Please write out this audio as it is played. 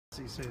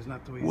Is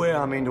not the way.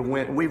 Well, I mean, to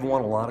win, we've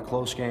won a lot of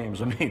close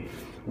games. I mean,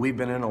 we've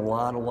been in a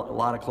lot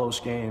of close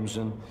games,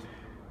 and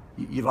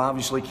you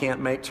obviously can't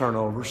make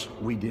turnovers.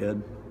 We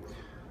did.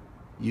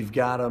 You've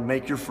got to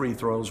make your free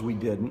throws. We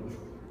didn't.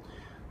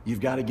 You've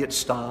got to get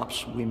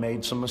stops. We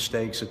made some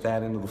mistakes at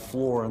that end of the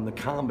floor, and the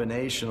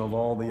combination of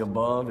all the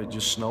above, it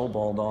just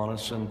snowballed on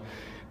us, and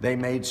they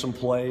made some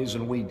plays,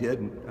 and we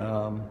didn't.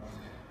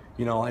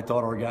 You know, I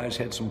thought our guys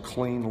had some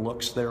clean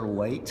looks there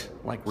late.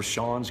 Like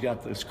Rashawn's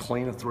got as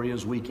clean a three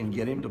as we can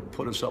get him to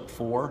put us up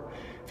 4.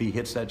 If he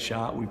hits that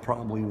shot, we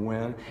probably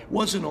win. It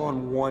wasn't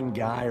on one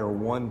guy or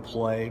one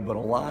play, but a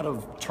lot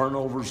of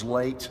turnovers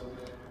late,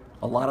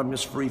 a lot of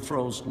missed free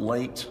throws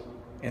late,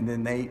 and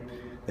then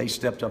they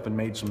stepped up and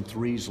made some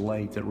threes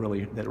late that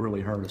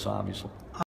really hurt us, obviously.